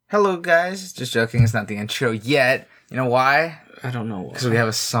Hello, guys. Just joking. It's not the intro yet. You know why? I don't know why. Because we have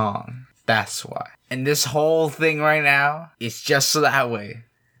a song. That's why. And this whole thing right now is just so that way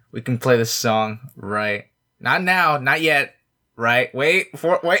we can play this song right. Not now. Not yet. Right. Wait.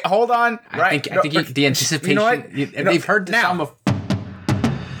 Hold on. I think the anticipation. You know what? They've heard the song before.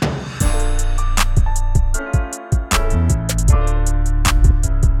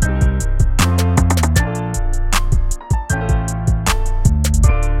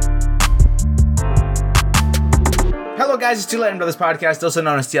 Hello, guys. It's Two Latin Brothers Podcast, also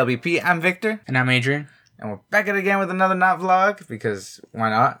known as TLBP. I'm Victor. And I'm Adrian. And we're back at it again with another not vlog, because why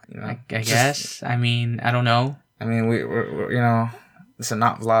not? You know, I guess. I mean, I don't know. I mean, we're you know, it's a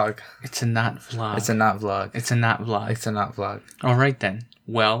not vlog. It's a not vlog. It's a not vlog. It's a not vlog. It's a not vlog. All right, then.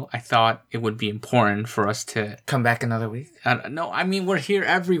 Well, I thought it would be important for us to... Come back another week? No, I mean, we're here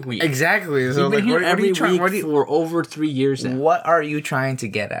every week. Exactly. So, We've been here every week for over 3 years now. What are you trying to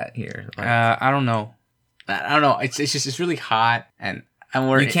get at here? Like, I don't know. It's really hot, and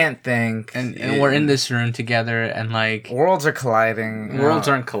we're... You can't think. And we're in this room together, and like... Worlds are colliding. Worlds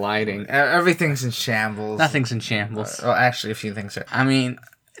aren't colliding. Everything's in shambles. Nothing's in shambles. Well, actually, a few things are. I mean,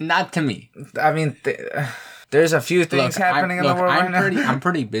 not to me. I mean... There's a few things happening in the world right now. I'm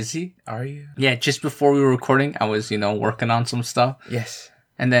pretty busy. Are you? Yeah, just before we were recording, I was, working on some stuff. Yes.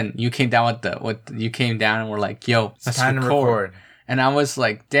 And then you came down you came down and were like, yo, let's time to record. And I was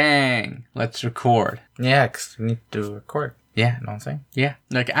like, dang, let's record. Yeah, because we need to record. Yeah. You know what I'm saying? Yeah.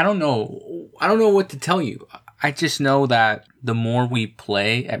 Like, I don't know what to tell you. I just know that the more we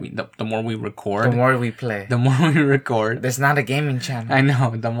play, I mean, the more we record. The more we play. The more we record. There's not a gaming channel. I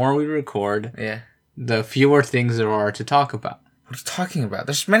know. The more we record. Yeah. The fewer things there are to talk about. What are you talking about?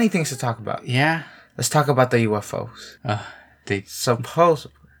 There's many things to talk about. Yeah. Let's talk about the UFOs.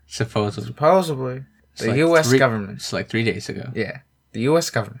 Supposedly. The U.S. government. It's like 3 days ago. Yeah. The U.S.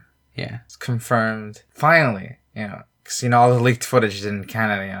 government. Yeah. It's confirmed. Finally, because, all the leaked footage didn't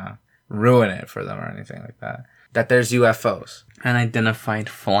kind of, ruin it for them or anything like that. That there's UFOs. Unidentified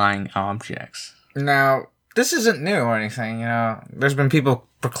flying objects. Now, this isn't new or anything, There's been people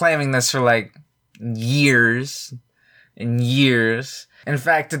proclaiming this for, years and years. In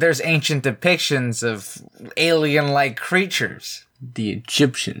fact, there's ancient depictions of alien-like creatures. The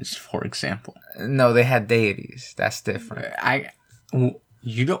Egyptians, for example. No, they had deities. That's different.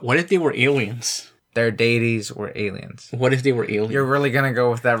 What if they were aliens? Their deities were aliens. What if they were aliens? You're really gonna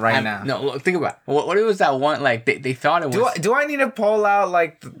go with that now? No, look, think about it. What if it was that one, they thought it was... Do I need to pull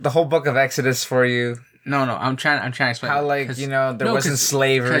out, the whole book of Exodus for you? No, I'm trying to explain how there wasn't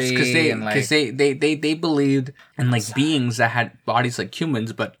slavery because they believed in beings that had bodies like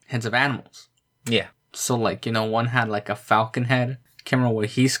humans but heads of animals. Yeah. So one had a falcon head. Can't remember what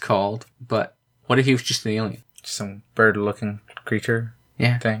he's called, but what if he was just an alien? Some bird-looking creature.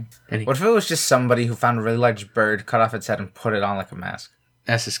 Yeah. Thing. What if it was just somebody who found a really large bird, cut off its head, and put it on like a mask?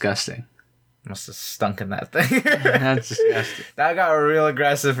 That's disgusting. Must have stunk in that thing. That's disgusting. That got real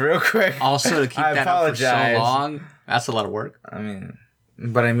aggressive real quick. Also, to keep that up for so long, that's a lot of work. I mean,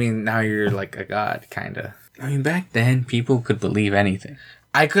 now you're like a god, kind of. I mean, back then, people could believe anything.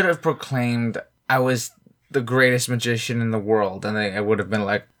 I could have proclaimed I was the greatest magician in the world, and I would have been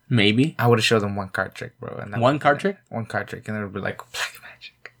like... Maybe. I would have showed them one card trick, bro. And one card trick? One card trick, and it would be like, black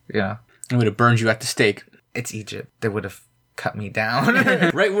magic, It would have burned you at the stake. It's Egypt. They would have cut me down.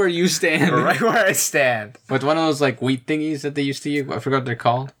 Right where you stand. Right where I stand. With one of those wheat thingies that they used to use. I forgot what they're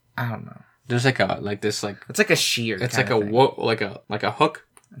called. I don't know. There's it's like a shear. It's like a hook.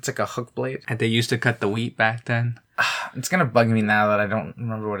 It's like a hook blade. And they used to cut the wheat back then. It's gonna bug me now that I don't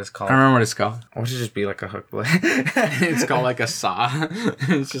remember what it's called. I don't remember what it's called. Or should it just be like a hook blade? It's called a saw.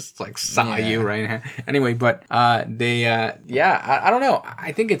 It's just saw you right now. Anyway, but I don't know.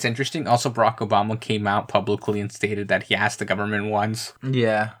 I think it's interesting. Also, Barack Obama came out publicly and stated that he asked the government once.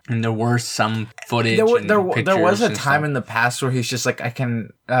 Yeah. And there were some footage. There was a time in the past where he's just like, I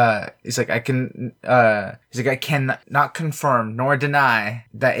can not confirm nor deny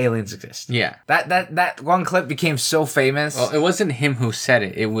that aliens exist. Yeah. That one clip became so famous. Well, it wasn't him who said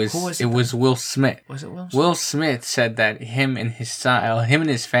it. It was Will Smith. Was it Will Smith? Will Smith said that him and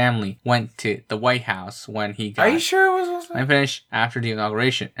his family went to the White House when he got... Are you sure it was Will Smith? I finished after the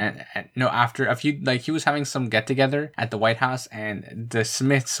inauguration. And no, after a few... he was having some get-together at the White House, and the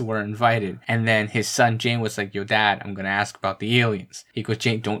Smiths were invited. And then his son, Jane, was like, yo, Dad, I'm going to ask about the aliens. He goes,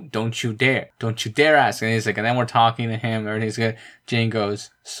 Jane, don't you dare. Don't you dare ask. And he's like, and then we're talking to him. Everything's good. Jane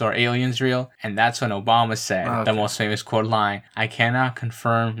goes... So are aliens real? And that's when Obama said the most famous quote line, I cannot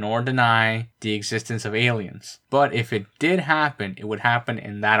confirm nor deny the existence of aliens. But if it did happen, it would happen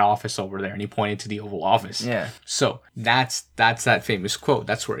in that office over there. And he pointed to the Oval Office. Yeah. So that's that famous quote.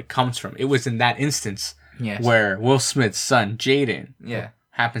 That's where it comes from. It was in that instance where Will Smith's son, Jaden,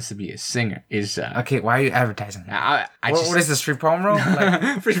 happens to be a singer. Okay, why are you advertising that? What is this, free promo?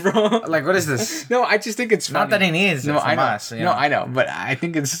 Like, free promo? Like, what is this? No, I just think it's funny. Not that he needs it from I know. us. No, I know. But I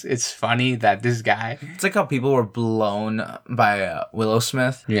think it's funny that this guy... It's like how people were blown by Willow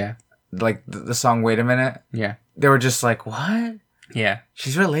Smith. Yeah. Like, the song Wait a Minute. Yeah. They were just like, what? Yeah.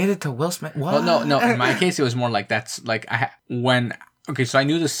 She's related to Will Smith? What? Well, no. In my case, it was more like that's... Like, Okay, so I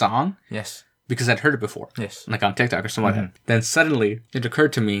knew the song. Yes. Because I'd heard it before. Yes. Like on TikTok or something like that. Then suddenly, it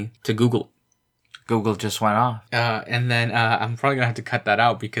occurred to me to Google. Google just went off. And then I'm probably going to have to cut that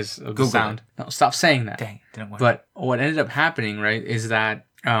out because of the sound. No, stop saying that. Dang, didn't work. But what ended up happening, right, is that...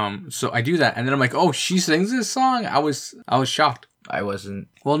 so I do that, and then I'm like, oh, she sings this song? I was shocked. I wasn't.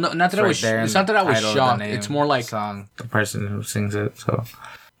 Well, no, not that I was... It's not that I was shocked. It's more like... Song, the person who sings it, so...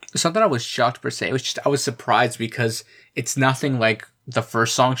 It's not that I was shocked per se. It was just I was surprised because it's nothing like the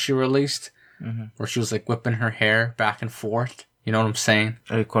first song she released, where she was like whipping her hair back and forth. You know what I'm saying?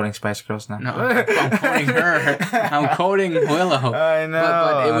 Are you quoting Spice Girls now? No, I'm quoting her. I'm quoting Willow. I know.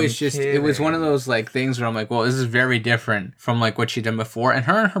 But it was it was one of those like things where I'm like, well, this is very different from like what she done before. And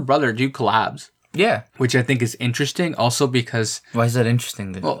her brother do collabs. Yeah. Which I think is interesting also because... Why is that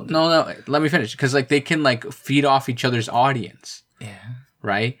interesting? Well, no, let me finish. Because like they can like feed off each other's audience. Yeah.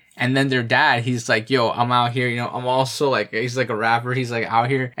 Right? And then their dad, he's like, yo, I'm out here, you know, I'm also like, he's like a rapper, he's like out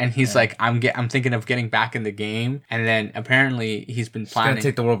here, and he's like, I'm thinking of getting back in the game, and then apparently he's been planning... He's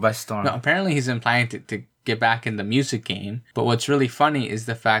gonna take the world by storm. No, apparently he's been planning to get back in the music game, but what's really funny is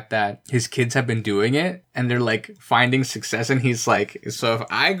the fact that his kids have been doing it, and they're like finding success, and he's like, so if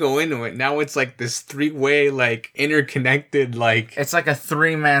I go into it, now it's like this 3-way, like, interconnected, like... It's like a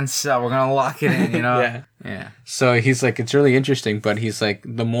 3-man cell, we're gonna lock it in, you know? Yeah. Yeah. So he's like, it's really interesting, but he's like,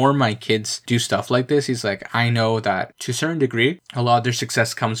 the more my kids do stuff like this, he's like, I know that to a certain degree, a lot of their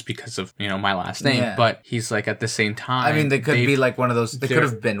success comes because of, you know, my last name. Yeah. But he's like, at the same time, I mean, they could be like one of those, they could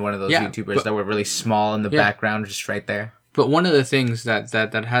have been one of those YouTubers that were really small in the background, just right there. But one of the things that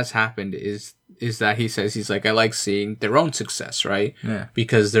has happened is that he says, he's like, I like seeing their own success, right? Yeah.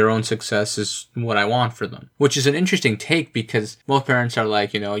 Because their own success is what I want for them. Which is an interesting take because most parents are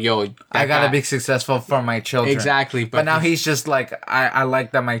like, you know, yo, I gotta be successful for my children. Exactly. But now he's just like, I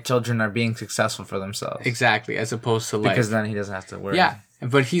like that my children are being successful for themselves. Exactly. As opposed to like... Because then he doesn't have to worry. Yeah.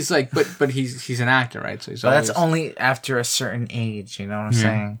 But he's like, but he's an actor, right? So he's. But that's only after a certain age, you know what I'm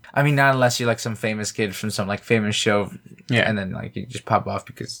saying? I mean, not unless you're like some famous kid from some like famous show, and then like you just pop off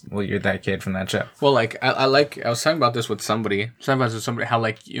because you're that kid from that show. Well, like I was talking about this with somebody. How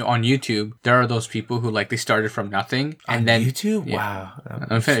like on YouTube there are those people who like they started from nothing and on then YouTube. Yeah. Wow,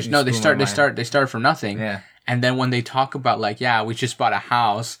 I'm finished. No, they start from nothing. Yeah. And then when they talk about like, yeah, we just bought a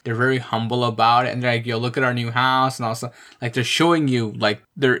house, they're very humble about it. And they're like, yo, look at our new house. And also like they're showing you like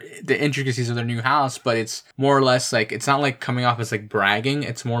the intricacies of their new house, but it's more or less like, it's not like coming off as like bragging.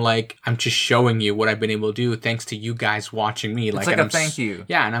 It's more like, I'm just showing you what I've been able to do thanks to you guys watching me. It's like a thank you.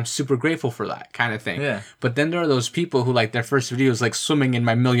 Yeah. And I'm super grateful for that kind of thing. Yeah. But then there are those people who like their first video is like swimming in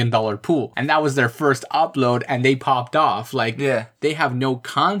my $1 million pool. And that was their first upload and they popped off. Like, they have no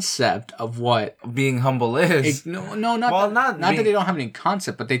concept of what being humble is. Not that they don't have any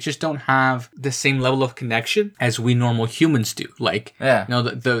concept, but they just don't have the same level of connection as we normal humans do. Like, you know,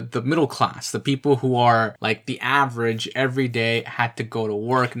 the middle class, the people who are like the average every day had to go to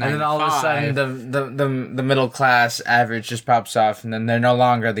work. And then all of a sudden the middle class average just pops off, and then they're no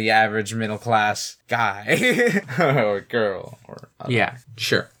longer the average middle class guy or girl or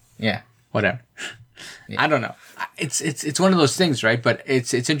sure, whatever. Yeah. I don't know. It's one of those things, right? But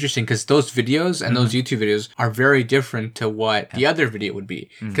it's interesting because those videos and those YouTube videos are very different to what the other video would be.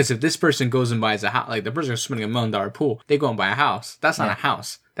 Because if this person goes and buys a house, like the person who's swimming $1 million pool, they go and buy a house. That's not a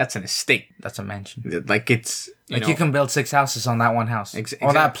house. That's an estate. That's a mansion. Like it's... You can build 6 houses on that one house.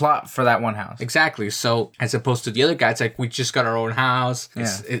 On that plot for that one house. Exactly. So as opposed to the other guy, it's like we just got our own house.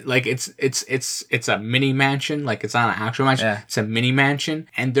 It's a mini mansion. Like it's not an actual mansion. Yeah. It's a mini mansion.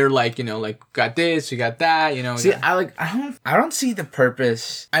 And they're like, you know, like got this, you got that, you know. See, I don't see the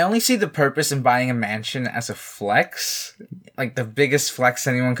purpose. I only see the purpose in buying a mansion as a flex. Like the biggest flex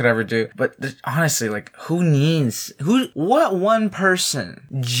anyone could ever do. But honestly, like what one person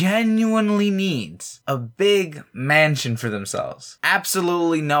genuinely needs a big mansion for themselves?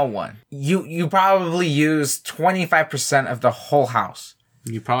 Absolutely no one. You probably use 25% of the whole house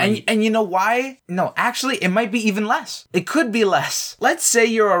You probably... And you know why? No, actually, it might be even less. It could be less. Let's say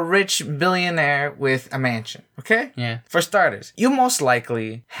you're a rich billionaire with a mansion, okay? Yeah. For starters, you most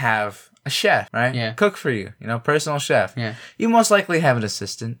likely have a chef, right? Yeah. Cook for you, personal chef. Yeah. You most likely have an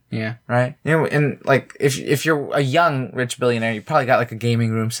assistant. Yeah. Right? And like, if you're a young rich billionaire, you probably got like a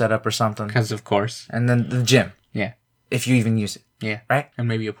gaming room set up or something. Because of course. And then the gym. Yeah. If you even use it. Yeah. Right? And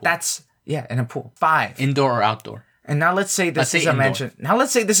maybe a pool. And a pool. 5. Indoor or outdoor? And now let's say this is a mansion. Now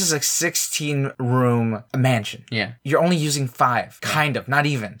let's say this is a 16-room mansion. Yeah. You're only using 5. Kind of. Not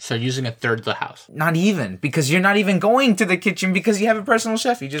even. So using a third of the house. Not even. Because you're not even going to the kitchen because you have a personal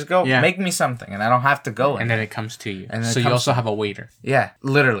chef. You just go, make me something. And I don't have to go. And then it comes to you. And so you also have a waiter. Yeah.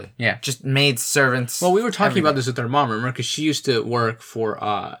 Literally. Yeah. Just maids, servants. Well, we were talking about this with our mom, remember? Because she used to work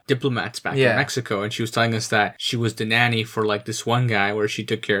for diplomats back in Mexico. And she was telling us that she was the nanny for like this one guy where she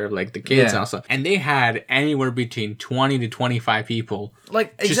took care of like the kids and all stuff. And they had anywhere between 20 to 25 people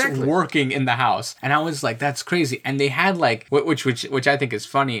like just working in the house. And I was like, that's crazy. And they had like, which I think is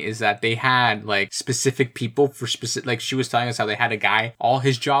funny, is that they had like specific people for specific, like she was telling us how they had a guy, all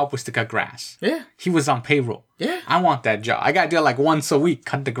his job was to cut grass. Yeah. He was on payroll. Yeah. I want that job. I got to do it like once a week,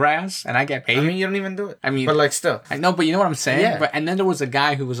 cut the grass, and I get paid. I mean, you don't even do it. I mean, but like still. I know, but you know what I'm saying? Yeah. And then there was a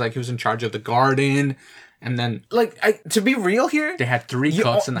guy who was like, he was in charge of the garden. And then, like, to be real here, they had 3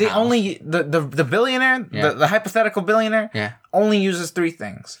 cooks in the house. The billionaire, the hypothetical billionaire, only uses 3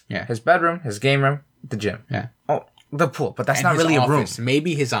 things. Yeah. His bedroom, his game room, the gym. Yeah. Oh, the pool, but that's And not really office. a room.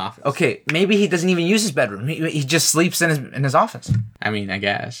 Maybe his office. Okay, maybe he doesn't even use his bedroom. He just sleeps in his office. I mean, I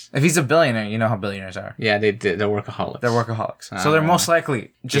guess. If he's a billionaire, you know how billionaires are. Yeah, they're workaholics. They're workaholics. So they're most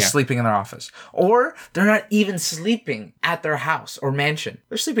likely just sleeping in their office. Or they're not even sleeping at their house or mansion.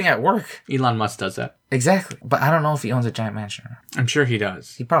 They're sleeping at work. Elon Musk does that. Exactly. But I don't know if he owns a giant mansion. I'm sure he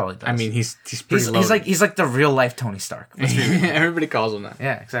does. He probably does. I mean, he's pretty loaded. He's like the real life Tony Stark. Everybody calls him that.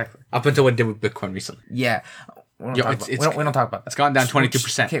 Yeah, exactly. Up until what he did with Bitcoin recently. Yeah. We don't talk about that. It's gone down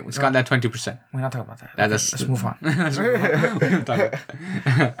 22%. Okay, it's gone down 22%. We're not talking about that. Let's move on.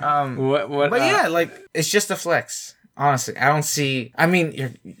 But yeah, like, it's just a flex. Honestly, I don't see. I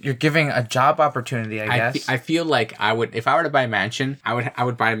mean, you're giving a job opportunity. I guess. I feel like I would, if I were to buy a mansion, I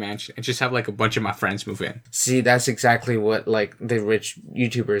would buy a mansion and just have like a bunch of my friends move in. See, that's exactly what like the rich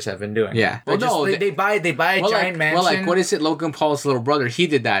YouTubers have been doing. Yeah. They buy a giant mansion. Well, like what is it? Logan Paul's little brother, he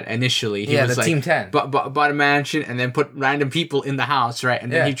did that initially. He was the like, Team 10. Bought a mansion and then put random people in the house, right? And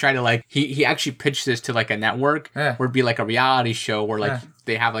then he tried to like he actually pitched this to like a network where it'd be like a reality show where like.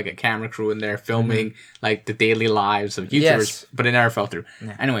 They have like a camera crew in there filming like the daily lives of YouTubers, but it never fell through.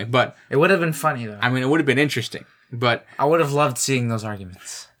 Yeah. Anyway, but it would have been funny though. I mean, it would have been interesting, but I would have loved seeing those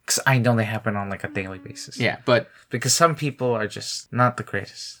arguments because I know they happen on like a daily basis. Yeah, but because some people are just not the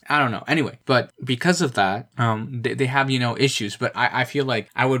greatest. I don't know. Anyway, but because of that, they have, issues. But I feel like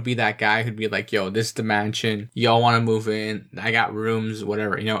I would be that guy who'd be like, yo, this is the mansion. Y'all want to move in. I got rooms,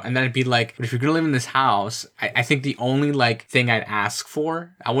 whatever, And then it'd be like, but if you're going to live in this house, I think the only like thing I'd ask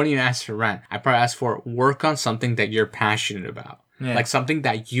for, I wouldn't even ask for rent. I'd probably ask for work on something that you're passionate about. Yeah. Like something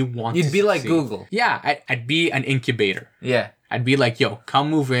that you want You'd be like Google. Yeah, I'd be an incubator. Yeah. I'd be like, yo, come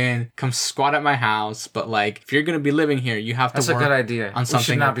move in, come squat at my house. But like, if you're going to be living here, you have to work. That's a good idea. On something we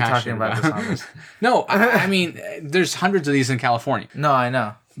should not be talking about this on this. No, I mean, there's hundreds of these in California. No, I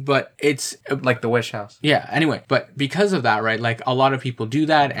know. But it's like the Wish House. Yeah. Anyway, but because of that, right? Like a lot of people do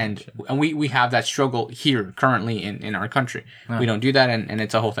that, and we have that struggle here currently in our country. Yeah. We don't do that, and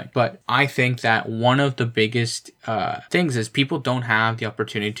it's a whole thing. But I think that one of the biggest things is people don't have the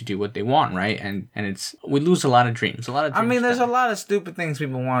opportunity to do what they want, right? And we lose a lot of dreams. I mean, there's a lot of stupid things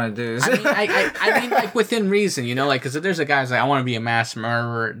people want to do. I mean, like within reason, like, because if there's a guy who's like, I want to be a mass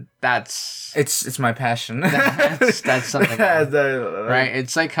murderer, that's it's my passion. That's something else, right?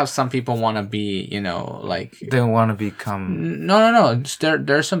 It's like how some people want to be, like they want to become. No.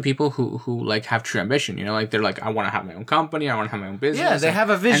 There are some people who like have true ambition. Like they're like, I want to have my own company. I want to have my own business. Yeah, they have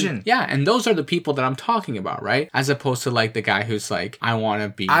a vision. And those are the people that I'm talking about, right? As opposed to like the guy who's like, I want to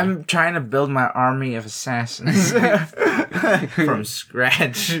be. I'm trying to build my army of assassins from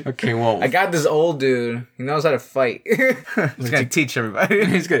scratch. Okay, well, I got this old dude. He knows how to fight. He's gonna teach everybody.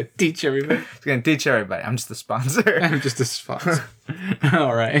 He's gonna teach everybody. He's gonna teach everybody. I'm just the sponsor. I'm just a sponsor.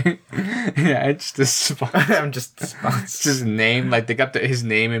 All right. Yeah, it's the sponsor. I'm just the sponsor. It's his name. Like they got his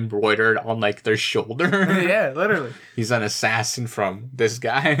name embroidered on like their shoulder. Yeah, literally. He's an assassin from this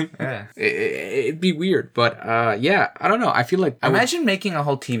guy. Yeah. It'd be weird, but yeah, I don't know. I feel like imagine making a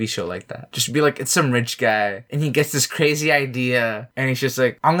whole TV show like that. Just be like, it's some rich guy, and he gets this crazy idea, and he's just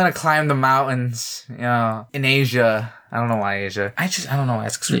like, I'm gonna climb the mountains, in Asia. I don't know why Asia. I don't know why.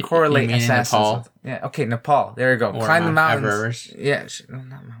 It's because we You correlate mean in assassins. Nepal? Yeah. Okay, Nepal. There you go. Or Climb the Mount mountains. Everest. Yeah. No,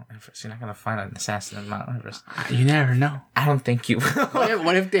 not Mount Everest. You're not gonna find an assassin in Mount Everest. You never know. I don't think you.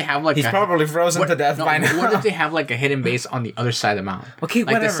 What if they have like He's probably frozen to death by now. What if they have like a hidden base on the other side of the mountain? Okay,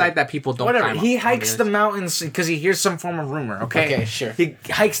 like whatever. the side that people don't. Whatever. Climb He up, hikes on the other mountains because he hears some form of rumor. Okay. Okay, sure. He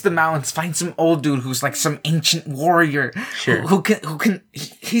hikes the mountains, finds some old dude who's like some ancient warrior. Sure. Who can?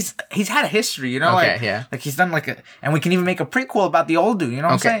 He's had a history. You know. Okay, like, yeah. Like he's done like and we can even make a prequel about the old dude. You know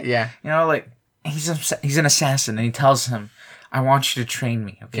what I'm Okay, saying? yeah. You know, like he's an assassin, and he tells him, "I want you to train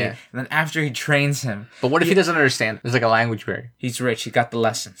me." Okay. Yeah. And then after he trains him, But what if he doesn't understand? There's like a language barrier. he's rich. He got the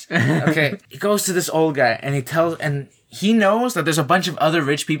lessons. Okay. He goes to this old guy and he knows that there's a bunch of other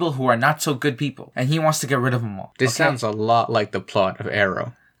rich people who are not so good people, and he wants to get rid of them all. This okay? sounds a lot like the plot of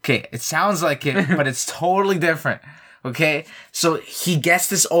Arrow. Okay, it sounds like it, but it's totally different. Okay? So he gets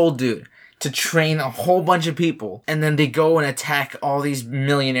this old dude to train a whole bunch of people, and then they go and attack all these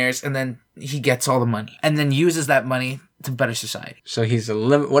millionaires, and then he gets all the money, and then uses that money to better society. So he's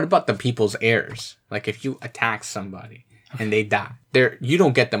what about the people's heirs? Like if you attack somebody and they die, you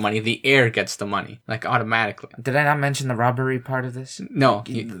don't get the money. The heir gets the money, like automatically. Did I not mention the robbery part of this? No.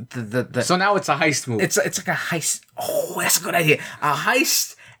 So now it's a heist movie. it's like a heist. Oh, that's a good idea. A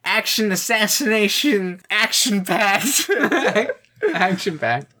heist, action, assassination, action packed. Action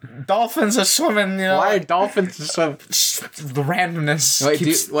packed. Dolphins are swimming. You know, Why are dolphins so? the randomness. Wait,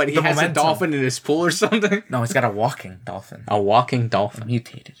 keeps he the has momentum. a dolphin in his pool or something? No, he's got a walking dolphin. A walking dolphin.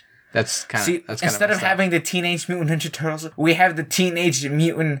 Mutated. That's kind See, of instead of having the Teenage Mutant Ninja Turtles, we have the Teenage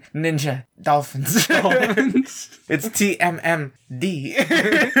Mutant Ninja Dolphins. dolphins. It's TMMD.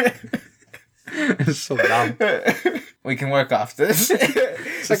 It's so dumb. We can work off this.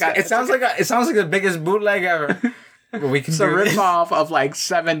 It sounds like the biggest bootleg ever. But we can It's a do this. ripoff of like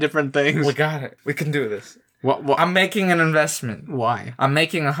 7 different things. We got it. We can do this. What? I'm making an investment. Why? I'm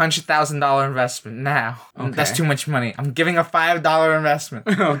making $100,000 investment now. Okay. That's too much money. I'm giving a $5 investment.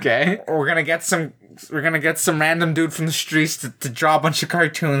 Okay. We're gonna get some random dude from the streets to draw a bunch of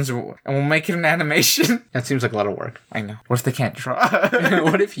cartoons, and we'll make it an animation. That seems like a lot of work. I know. What if they can't draw?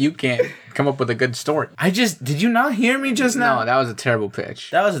 What if you can't come up with a good story? Did you not hear me just now? No, that was a terrible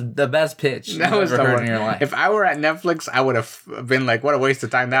pitch. That was the best pitch That you've was ever the heard one. in your life. If I were at Netflix, I would have been like, "What a waste of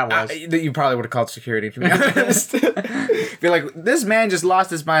time that was." You probably would have called security, to be honest. Be like, this man just lost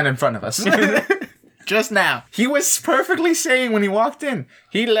his mind in front of us. Just now. He was perfectly sane when he walked in.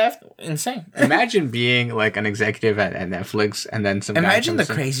 He left insane. Imagine being like an executive at Netflix, and then some. Imagine guy the comes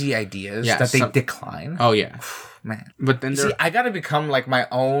in. crazy ideas Yeah, that they decline. Oh yeah, Man. but then See, I gotta become like my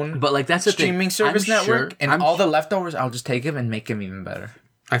own But like that's the streaming thing. service I'm network, sure- and I'm all the leftovers, I'll just take them and make them even better.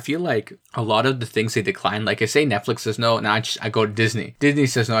 I feel like a lot of the things they decline, like I say Netflix says no, now I go to Disney. Disney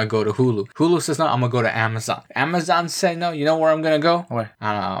says no, I go to Hulu. Hulu says no, I'm gonna go to Amazon. Amazon said no, you know where I'm gonna go? Where?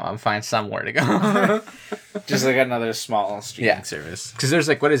 I don't know, I'm find somewhere to go. Just like another small streaming service. Because there's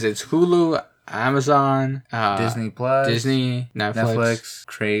like, what is it? It's Hulu, Amazon, Disney Plus, Disney, Netflix,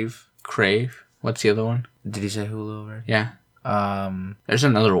 Crave. What's the other one? Did he say Hulu over? Yeah. Um, There's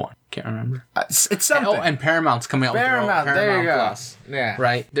another one. Can't remember. it's something. Oh, and Paramount's coming out Paramount. with their own There you go. Plus. Yeah.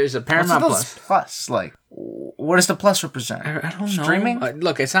 Right? There's a What's Paramount those Plus. plus like? What does the plus represent? I don't know. Streaming?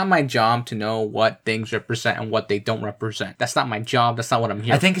 Look, it's not my job to know what things represent and what they don't represent. That's not my job. That's not what I'm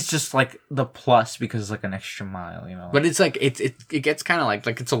here I think it's just like the plus because it's like an extra mile, you know. But it's like it gets kind of like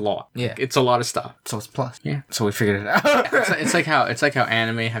it's a lot. Yeah. Like, it's a lot of stuff. so it's plus. Yeah. So we figured it out. It's like how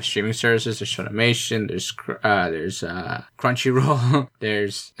anime have streaming services. There's Funimation. There's Crunchyroll.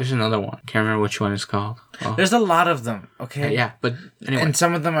 there's another one. Can't remember which one it's called. Oh. There's a lot of them. Okay. Yeah, but anyway. And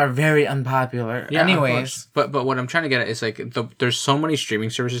some of them are very unpopular. Yeah, of Anyways, course. but what I'm trying to get at is like there's so many streaming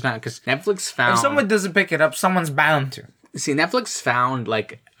services now because Netflix found. if someone doesn't pick it up, someone's bound to. See, Netflix found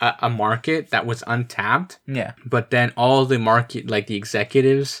like a market that was untapped. Yeah. But then all the market, like the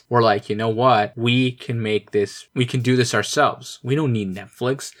executives were like, you know what? We can make this, we can do this ourselves. We don't need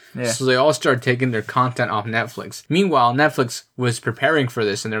Netflix. Yeah. So they all started taking their content off Netflix. Meanwhile, Netflix was preparing for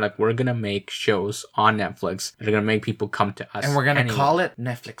this and they're like, we're going to make shows on Netflix that are going to make people come to us. And we're gonna anyway. call it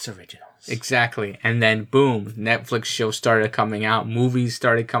Netflix Originals. Exactly. And then boom, Netflix shows started coming out, movies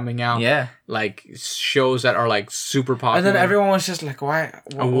started coming out. Yeah. Like shows that are like super popular. And then everyone was just like, why?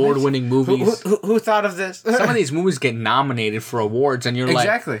 Award-winning movies. Who thought of this? Some of these movies get nominated for awards, and you're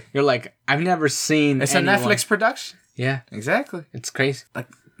Exactly. like, I've never seen. It's anyone. a Netflix production. Yeah, Exactly. it's crazy. Like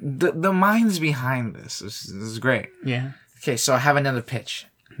the minds behind this is great. Yeah. Okay, so I have another pitch.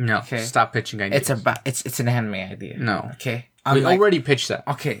 No, Okay. stop pitching ideas. It's an anime idea. No. Okay. We already pitched that.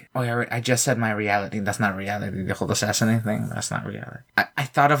 Okay. Oh, yeah, I just said my reality. That's not reality. The whole assassination thing. That's not reality. I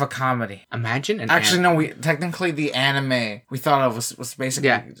thought of a comedy. Imagine an Actually, no. We technically the anime we thought of was basically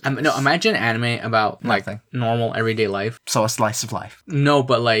no. Imagine anime about like Nothing. normal everyday life. So a slice of life. No,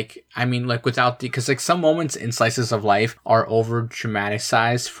 but like I mean, like without because like some moments in slices of life are over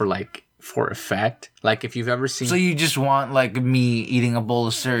dramatized for effect. Like if you've ever seen, So you just want like me eating a bowl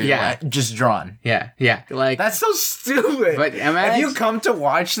of cereal, Yeah. just drawn. yeah, like That's so stupid. But if imagine- you come to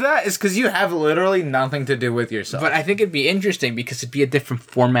watch that, it's because you have literally nothing to do with yourself. But I think it'd be interesting because it'd be a different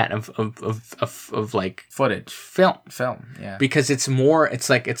format of like Footage, film. yeah. Because it's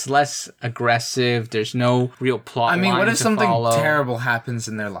less aggressive. There's no real plot. I mean, what line if to something follow. terrible happens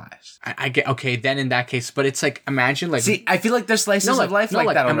in their lives? I get okay. Then in that case, but it's like imagine like See, I feel like there's slices No, like- of life no, like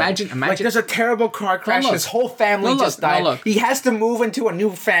like, that already. imagine- Like there's a terrible car crash. look. His whole family No, look. just died. No, look. He has to move into a new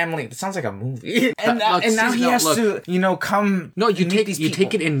family. It sounds like a movie. And now, look, and now he no, has look. to, come. no. You meet take these you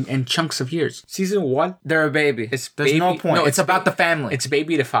take people. it in chunks of years. Season 1, They're a baby. It's There's no baby- point. no, it's about ba- the family. It's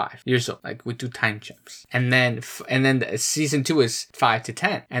baby to 5 years old. Like we do time jumps, and then season 2 is 5 to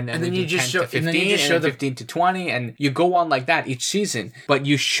 10, and then then we you do just 10 show- to and 15, then you just show and the- 15 to 20, and you go on like that each season. But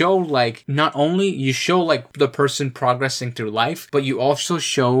you show like not only you show like the person progressing through life, but you also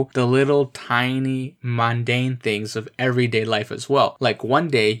show the little tiny mundane things of everyday life as well. Like one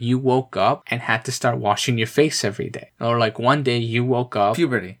day you woke up and had to start washing your face every day, or like one day you woke up,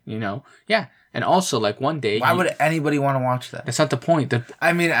 puberty. yeah. And also, like one day, Why would anybody want to watch that? that's not the point.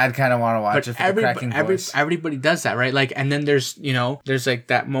 I mean, I'd kind of want to watch But it for the cracking voice. everybody does that, right? Like, and then there's like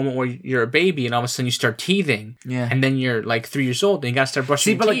that moment where you're a baby and all of a sudden you start teething. Yeah. And then you're like 3 years old and you gotta start brushing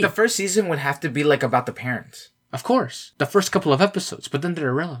See, your but like teeth. the first season would have to be like about the parents. Of course. The first couple of episodes, but then they're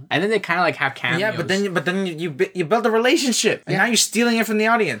irrelevant. And then they kind of like have cameos. Yeah, but then you build a relationship, and now you're stealing it from the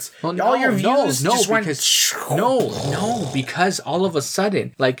audience. Well, all your views just went. Because all of a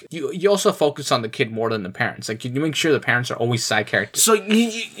sudden, like you also focus on the kid more than the parents. Like you make sure the parents are always side characters. So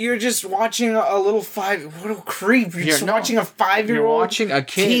you're just watching a little what a creep. You're just watching a 5-year-old. You're watching a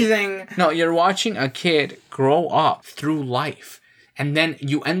kid teething. No, you're watching a kid grow up through life. And then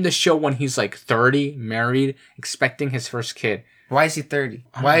you end the show when he's like 30, married, expecting his first kid. Why is he 30?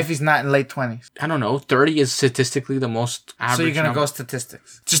 Why if he's not in late 20s? I don't know. 30 is statistically the most average. So you're gonna number. go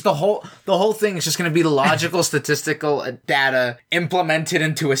statistics. Just the whole thing is just gonna be logical statistical data implemented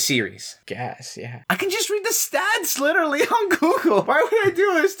into a series. Guess, yeah. I can just read the stats literally on Google. Why would I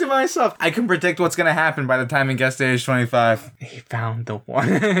do this to myself? I can predict what's gonna happen by the time he gets to age 25. He found the one.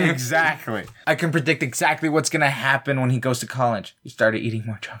 Exactly. I can predict exactly what's gonna happen when he goes to college. He started eating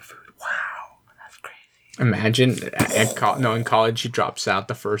more junk food. Wow. That's crazy. Imagine in college he drops out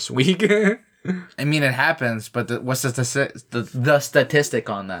the first week. I mean, it happens, but what's the statistic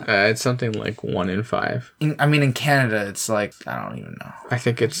on that? It's something like 1 in 5. In Canada, it's like, I don't even know. I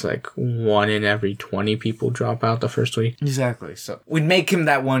think it's like 1 in every 20 people drop out the first week. Exactly. So we'd make him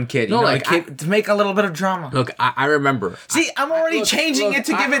that one kid, to make a little bit of drama. Look, I remember. See, I'm already changing it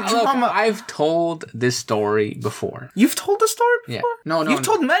to give it drama. I've told this story before. You've told the story before? Yeah. No, You've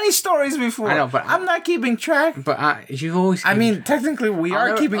told many stories before. I know, but I'm not keeping track. But you always. Technically, we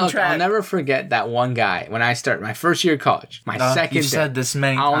are keeping track. I'll never forget that one guy when I started my first year of college. My second. You've said this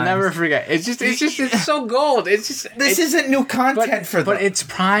many times. I'll never forget. It's so gold. This isn't new content for them. But it's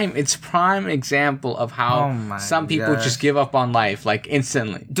prime example of how some people just give up on life like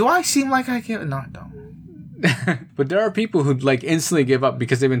instantly. Do I seem like I give? No, I don't. But there are people who like instantly give up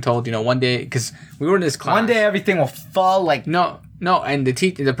because they've been told, one day, because we were in this class. One day everything will fall like. No, and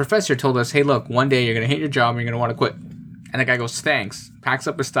the professor told us, hey, look, one day you're gonna hate your job and you're gonna want to quit. And the guy goes, thanks, packs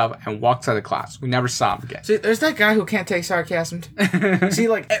up his stuff, and walks out of class. We never saw him again. See, there's that guy who can't take sarcasm. See,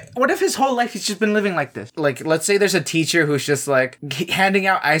 like, what if his whole life he's just been living like this? Like, let's say there's a teacher who's just, like, handing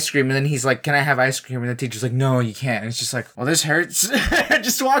out ice cream, and then he's like, can I have ice cream? And the teacher's like, no, you can't. And it's just like, well, this hurts.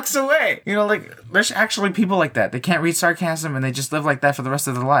 Just walks away. There's actually people like that. They can't read sarcasm, and they just live like that for the rest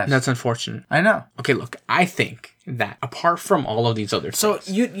of their lives. That's unfortunate. I know. Okay, look, I think that apart from all of these other things. So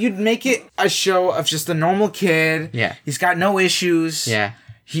you'd make it a show of just a normal kid. Yeah. He's got no issues. Yeah.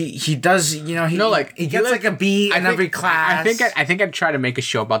 He does, he gets like a B in every class. I think I'd try to make a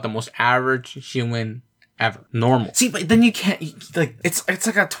show about the most average human ever. Normal. See, but then you can't, like, it's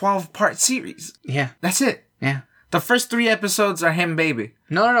like a 12-part series. Yeah. That's it. Yeah. The first 3 episodes are him baby.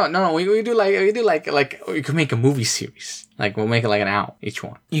 No. We do like we could make a movie series. Like we'll make it like an hour each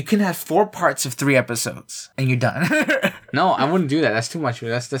one. You can have 4 parts of 3 episodes, and you're done. No, I wouldn't do that. That's too much.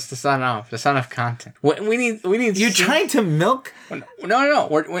 That's not enough. That's not enough content. We need. You're trying to milk No.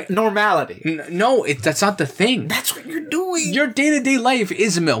 normality. No, that's not the thing. That's what you're doing. Your day-to-day life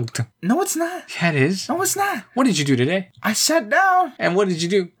is milked. No, it's not. Yeah, it is. No, it's not. What did you do today? I sat down. And what did you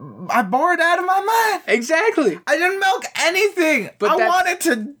do? I bored out of my mind. Exactly. I didn't milk anything. But I wanted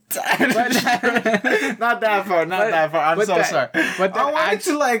to. Not that far. Not that far. I'm so sorry. But I wanted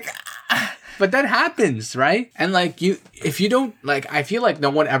to like. But that happens, right? And like if you don't like, I feel like no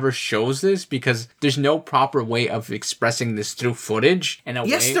one ever shows this because there's no proper way of expressing this through footage in a way.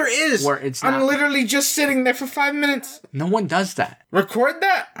 Yes, there is. Where it's I'm not, literally just sitting there for 5 minutes. no one does that. Record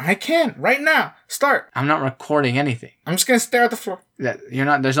that. I can right now. Start. I'm not recording anything. I'm just gonna stare at the floor. That you're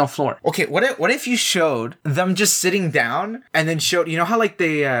not. There's no floor. Okay, what if you showed them just sitting down and then showed, you know how like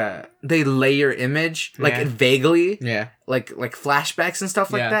they layer image like Yeah. vaguely, Yeah. like flashbacks and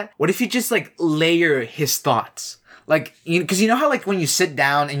stuff like Yeah. that. What if you just like layer his thoughts? Like, because you know how like when you sit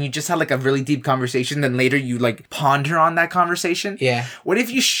down and you just have like a really deep conversation, then later you like ponder on that conversation. Yeah. What if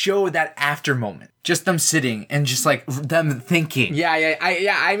you show that after moment? Just them sitting and just like them thinking. Yeah.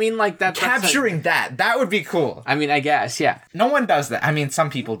 I mean, like that. Capturing that. That would be cool. I mean, I guess. Yeah. No one does that. I mean,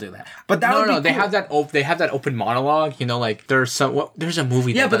 some people do that. But that would be They cool. have that. They have that open monologue. You know, like there's a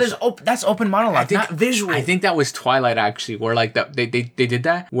movie. Yeah, that but does- that's open monologue, not visual. I think that was Twilight actually, where like they did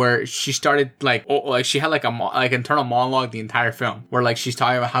that, where she started like she had like like internal monologue the entire film, where like she's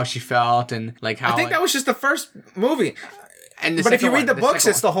talking about how she felt and like how. I think that was just the first movie. And the But if you second read the books,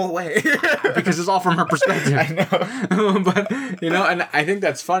 second it's the whole way. one, because it's all from her perspective. I know. But you know, and I think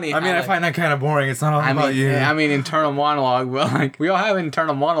that's funny. I mean, I find that kind of boring. It's not all about you. I mean, internal monologue. Well, like we all have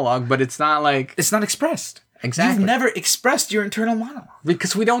internal monologue, but it's not like It's not expressed. exactly You've never expressed your internal monologue.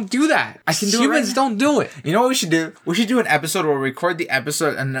 because we don't do that. I can do it Humans right now. don't do it. You know what we should do? We should do an episode where we record the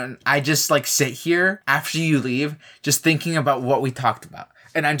episode and then I just like sit here after you leave, just thinking about what we talked about.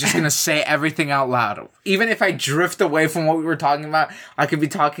 And I'm just going to say everything out loud. Even if I drift away from what we were talking about, I could be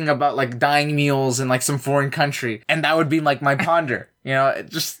talking about like dying mules in like some foreign country. And that would be like my ponder. You know, it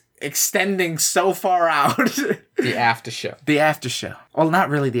just extending so far out. The after show, The after show. Well, not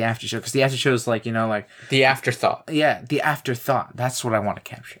really the after show, because the after show is like, you know, like, the afterthought. yeah, the afterthought. That's what I want to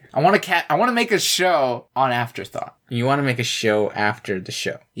capture. I want to make a show on afterthought. You want to make a show after the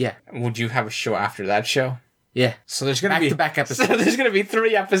show. Yeah. Would you have a show after that show? Yeah. So there's gonna Back-to-back episodes. So there's gonna be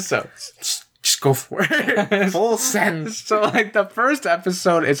 3 episodes. Just go for it. Full send. So like the first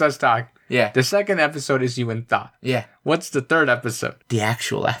episode is us talking. Yeah. The second episode is you and thought. Yeah. What's the third episode? The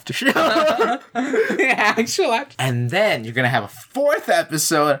actual after show. The actual after. And then you're going to have a 4th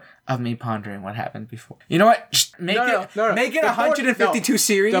episode of me pondering what happened before. You know what? Just make No. Make it The fourth- 152 no.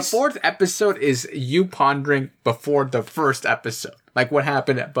 series. The 4th episode is you pondering before the first episode. Like what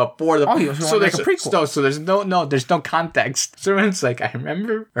happened before the. Oh, you want to make a prequel. So there's no context. So it's like I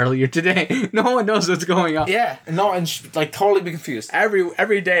remember earlier today. No one knows what's going on. Yeah. No, and like totally be confused.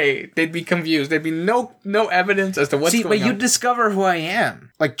 Every day they'd be confused. There'd be no evidence as to what's See, going but on. you discover who I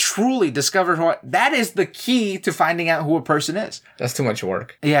am. Like truly discover who that is the key to finding out who a person is. That's too much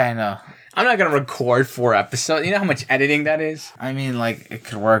work. Yeah, I know. I'm not gonna record 4 episodes. You know how much editing that is? I mean, like, it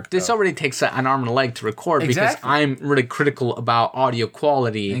could work. This though. already takes an arm and a leg to record because Exactly. I'm really critical about audio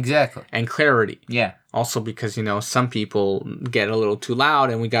quality Exactly. and clarity. Yeah. Also because, you know, some people get a little too loud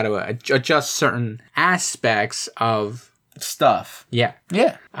and we got to adjust certain aspects of... Stuff. Yeah.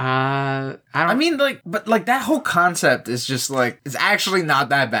 Yeah. I mean, like, but like that whole concept is just like, it's actually not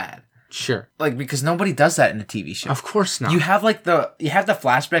that bad. Sure. Like, because nobody does that in a TV show. Of course not. You have like the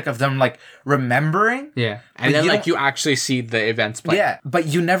flashback of them like remembering. Yeah. But And then, you like, don't- you actually see the events play. Yeah, but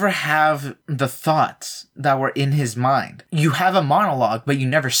you never have the thoughts that were in his mind. You have a monologue, but you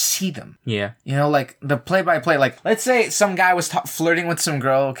never see them. Yeah. You know, like the play-by-play. Like, let's say some guy was flirting with some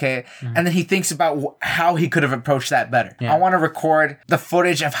girl, okay, and then he thinks about how he could have approached that better. Yeah. I want to record the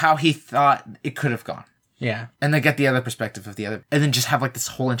footage of how he thought it could have gone. Yeah. And then get the other perspective of the other. And then just have like this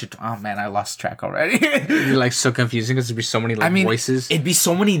whole oh man, I lost track already. It'd be, like, so confusing because there'd be so many, like, voices. It'd be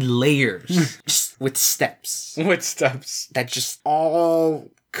so many layers just with steps What steps? that just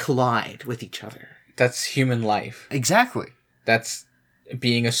all collide with each other. That's human life. Exactly. That's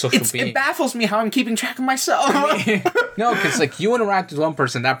being a social being. It baffles me how I'm keeping track of myself. No, because like you interact with one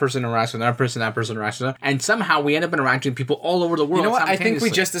person, that person interacts with another person, that person interacts with another, and somehow we end up interacting with people all over the world. You know what? I think we simultaneously.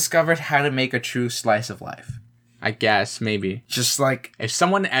 just discovered how to make a true slice of life. I guess maybe. Just like, If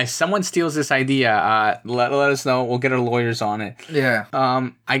someone steals this idea, let us know. We'll get our lawyers on it. yeah.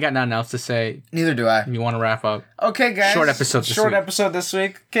 I got nothing else to say. Neither do I. You want to wrap up? Okay, guys. Short episode this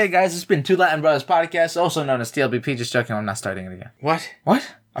week. Okay, guys. It's been Two Latin Brothers Podcast, also known as TLBP. Just joking. I'm not starting it again. What?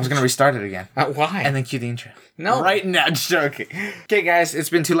 What? I was gonna restart it again. Why? And then cue the intro. No. Right now, just joking. Okay, guys, it's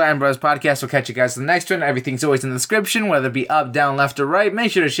been Two Latin Brothers Podcast. We'll catch you guys in the next one. Everything's always in the description, whether it be up, down, left, or right.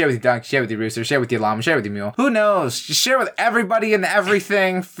 Make sure to share with your donkey, share with your rooster, share with your llama, share with your mule. Who knows? Just share with everybody and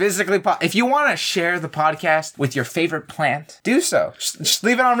everything physically. If you want to share the podcast with your favorite plant, do so. Just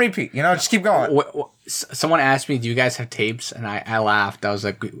leave it on repeat. Just keep going. Someone asked me, "Do you guys have tapes?" And I laughed. I was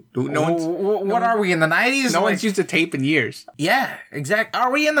like, "No one's." What are we in the 90s? No one's used a tape in years. Yeah, exactly.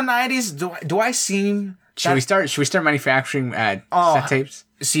 Are we in the 90s? Do I seem? Should we start manufacturing cassette tapes?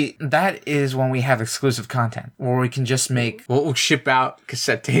 See, that is when we have exclusive content where we can just make. We'll ship out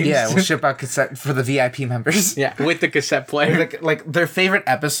cassette tapes. Yeah, we'll ship out cassette for the VIP members. Yeah, with the cassette player. Like their favorite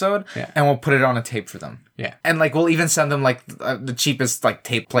episode, and we'll put it on a tape for them. Yeah, and we'll even send them the cheapest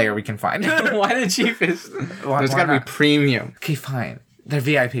tape player we can find. Why the cheapest? There's got to be premium. Okay, fine. They're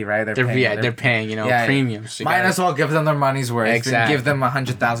VIP, right? They're paying, premium. So might as well give them their money's worth. Exactly. Give them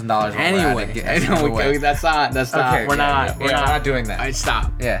 $100,000. Anyway, that's not. Okay, we're not doing that. All right,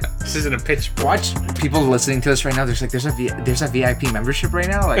 stop. Yeah, this isn't a pitch. Watch people listening to this right now. There's a VIP membership right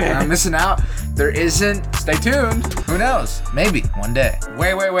now. Like I'm missing out. There isn't. Stay tuned. Who knows? Maybe one day.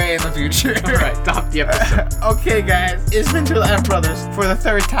 Way in the future. All right, stop the episode. Okay, guys. It's been Two Latin Brothers for the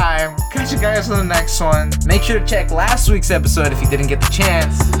third time. Catch you guys on the next one. Make sure to check last week's episode if you didn't get the chance.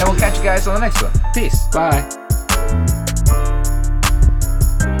 And we'll catch you guys on the next one. Peace. Bye.